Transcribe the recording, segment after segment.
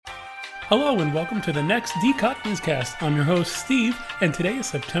Hello and welcome to the next disCast. I'm your host Steve, and today is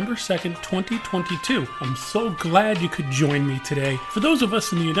September 2nd, 2022. I'm so glad you could join me today. For those of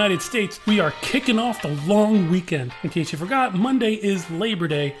us in the United States, we are kicking off the long weekend. In case you forgot, Monday is Labor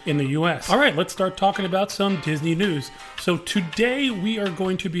Day in the US. Alright, let's start talking about some Disney news. So today we are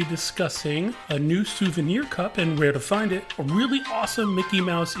going to be discussing a new souvenir cup and where to find it, a really awesome Mickey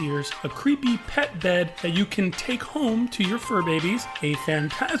Mouse ears, a creepy pet bed that you can take home to your fur babies, a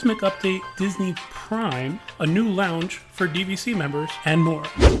Fantasmic update, Disney Prime, a new lounge for DVC members, and more.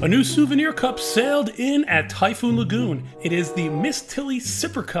 A new souvenir cup sailed in at Typhoon Lagoon. It is the Miss Tilly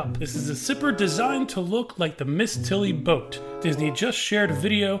Sipper Cup. This is a sipper designed to look like the Miss Tilly boat. Disney just shared a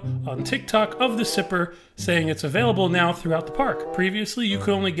video on TikTok of the sipper, saying it's available now throughout the park. Previously, you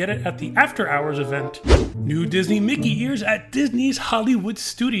could only get it at the After Hours event. New Disney Mickey ears at Disney's Hollywood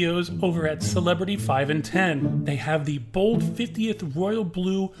Studios over at Celebrity 5 and 10. They have the bold 50th royal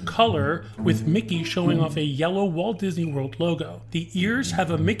blue color with Mickey showing off a yellow Walt Disney World logo. The ears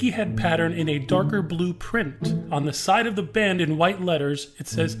have a Mickey head pattern in a darker blue print. On the side of the band in white letters, it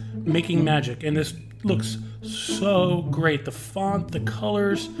says Making Magic, and this looks so great. The font, the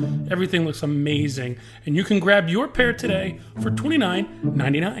colors, everything looks amazing. And you can grab your pair today for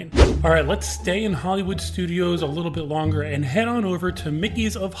 $29.99. Alright, let's stay in Hollywood Studios a little bit longer and head on over to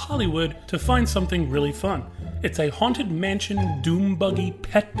Mickey's of Hollywood to find something really fun. It's a Haunted Mansion Doom Buggy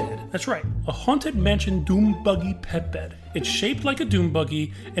pet bed. That's right, a Haunted Mansion Doom Buggy pet bed. It's shaped like a Doom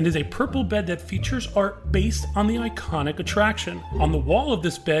Buggy and is a purple bed that features art based on the iconic attraction. On the wall of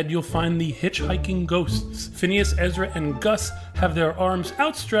this bed, you'll find the hitchhiking ghosts. Phineas, Ezra, and Gus have their arms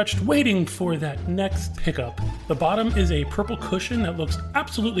outstretched, waiting for that next pickup. The bottom is a purple cushion that looks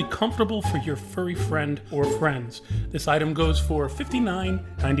absolutely comfortable for your furry friend or friends. This item goes for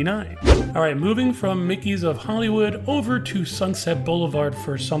 $59.99. Alright, moving from Mickey's of Hollywood over to Sunset Boulevard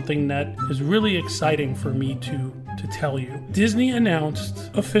for something that is really exciting for me to tell you. Disney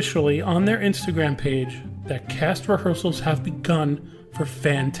announced officially on their Instagram page that cast rehearsals have begun for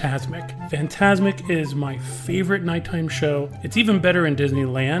Fantasmic. Fantasmic is my favorite nighttime show. It's even better in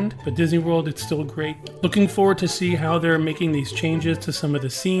Disneyland, but Disney World, it's still great. Looking forward to see how they're making these changes to some of the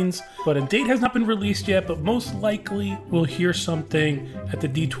scenes, but a date has not been released yet, but most likely we'll hear something at the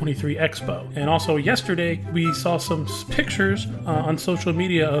D23 Expo. And also yesterday, we saw some pictures on social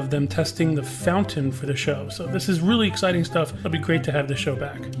media of them testing the fountain for the show. So this is really exciting stuff. It'll be great to have the show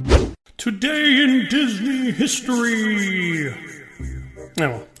back. Today in Disney history.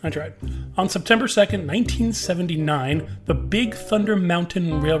 Oh, I tried. On September 2nd, 1979, the Big Thunder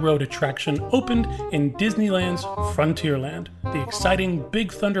Mountain Railroad attraction opened in Disneyland's Frontierland. The exciting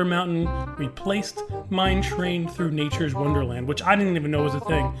Big Thunder Mountain replaced Mine Train Through Nature's Wonderland, which I didn't even know was a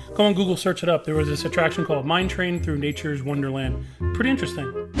thing. Go on Google, search it up. There was this attraction called Mine Train Through Nature's Wonderland. Pretty interesting.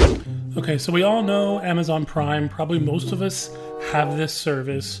 Okay, so we all know Amazon Prime. Probably most of us have this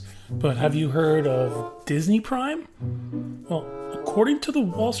service, but have you heard of Disney Prime? Well, according to the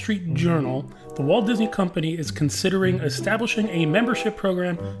Wall Street Journal, the Walt Disney Company is considering establishing a membership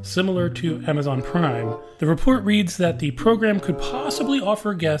program similar to Amazon Prime. The report reads that the program could possibly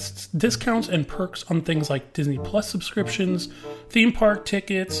offer guests discounts and perks on things like Disney Plus subscriptions, theme park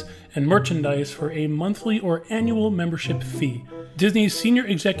tickets, and merchandise for a monthly or annual membership fee. Disney's Senior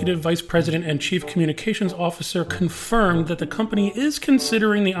Executive Vice President and Chief Communications Officer confirmed that the company is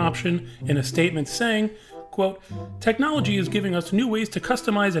considering the option in a statement saying, quote, "Technology is giving us new ways to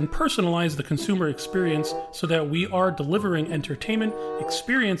customize and personalize the consumer experience so that we are delivering entertainment,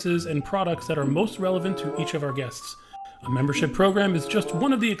 experiences, and products that are most relevant to each of our guests. A membership program is just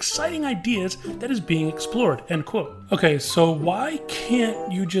one of the exciting ideas that is being explored," end quote. Okay, so why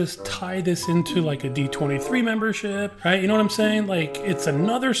can't you just tie this into like a D23 membership, right? You know what I'm saying? Like, it's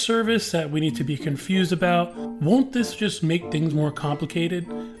another service that we need to be confused about. Won't this just make things more complicated?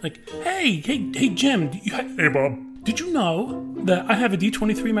 Like, hey, Jim, hey, Bob. Did you know that I have a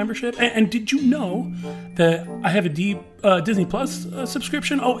D23 membership? And did you know that I have a Disney Plus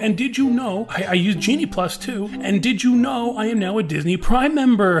subscription? Oh, and did you know I use Genie Plus too? And did you know I am now a Disney Prime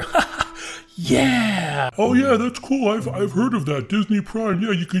member? Yeah! Oh yeah, that's cool. I've heard of that. Disney Prime.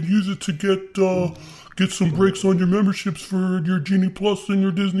 Yeah, you can use it to get some breaks on your memberships for your Genie Plus and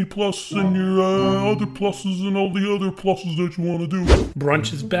your Disney Plus and your other pluses and all the other pluses that you want to do.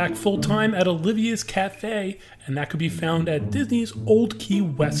 Brunch is back full-time at Olivia's Cafe, and that could be found at Disney's Old Key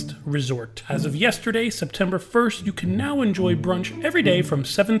West Resort. As of yesterday, September 1st, you can now enjoy brunch every day from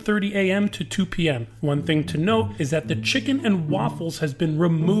 7:30 a.m. to 2 p.m. One thing to note is that the chicken and waffles has been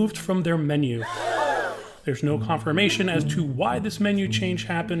removed from their menu. There's no confirmation as to why this menu change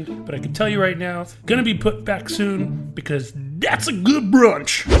happened, but I can tell you right now, it's gonna be put back soon because that's a good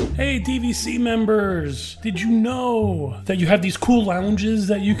brunch. Hey DVC members, did you know that you have these cool lounges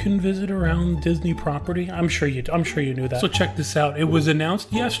that you can visit around Disney property? I'm sure you knew that. So check this out. It was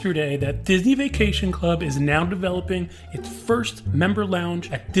announced yesterday that Disney Vacation Club is now developing its first member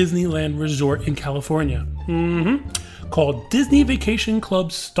lounge at Disneyland Resort in California. Called Disney Vacation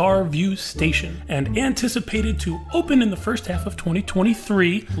Club Star View Station, and anticipated to open in the first half of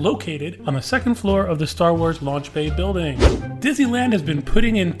 2023, located on the second floor of the Star Wars Launch Bay building. Disneyland has been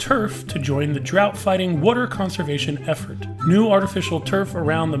putting in turf to join the drought-fighting water conservation effort. New artificial turf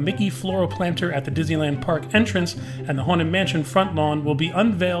around the Mickey Floral Planter at the Disneyland Park entrance and the Haunted Mansion front lawn will be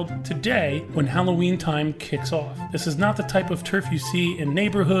unveiled today when Halloween time kicks off. This is not the type of turf you see in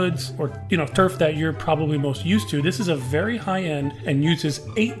neighborhoods or, turf that you're probably most used to. This is a very high-end and uses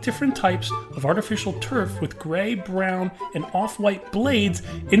 8 different types of artificial turf with gray, brown, and off-white blades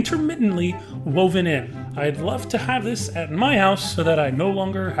intermittently woven in. I'd love to have this at my house so that I no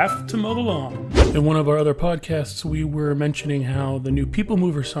longer have to mow the lawn. In one of our other podcasts, we were mentioning how the new People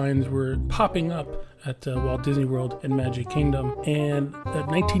Mover signs were popping up at Walt Disney World and Magic Kingdom, and that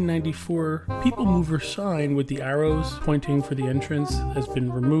 1994 People Mover sign with the arrows pointing for the entrance has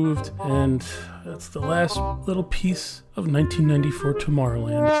been removed, and that's the last little piece of 1994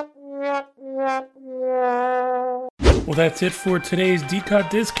 Tomorrowland. Well, that's it for today's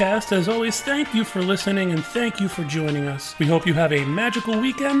disCast. As always, thank you for listening and thank you for joining us. We hope you have a magical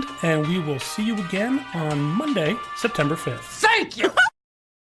weekend, and we will see you again on Monday, September 5th. Thank you!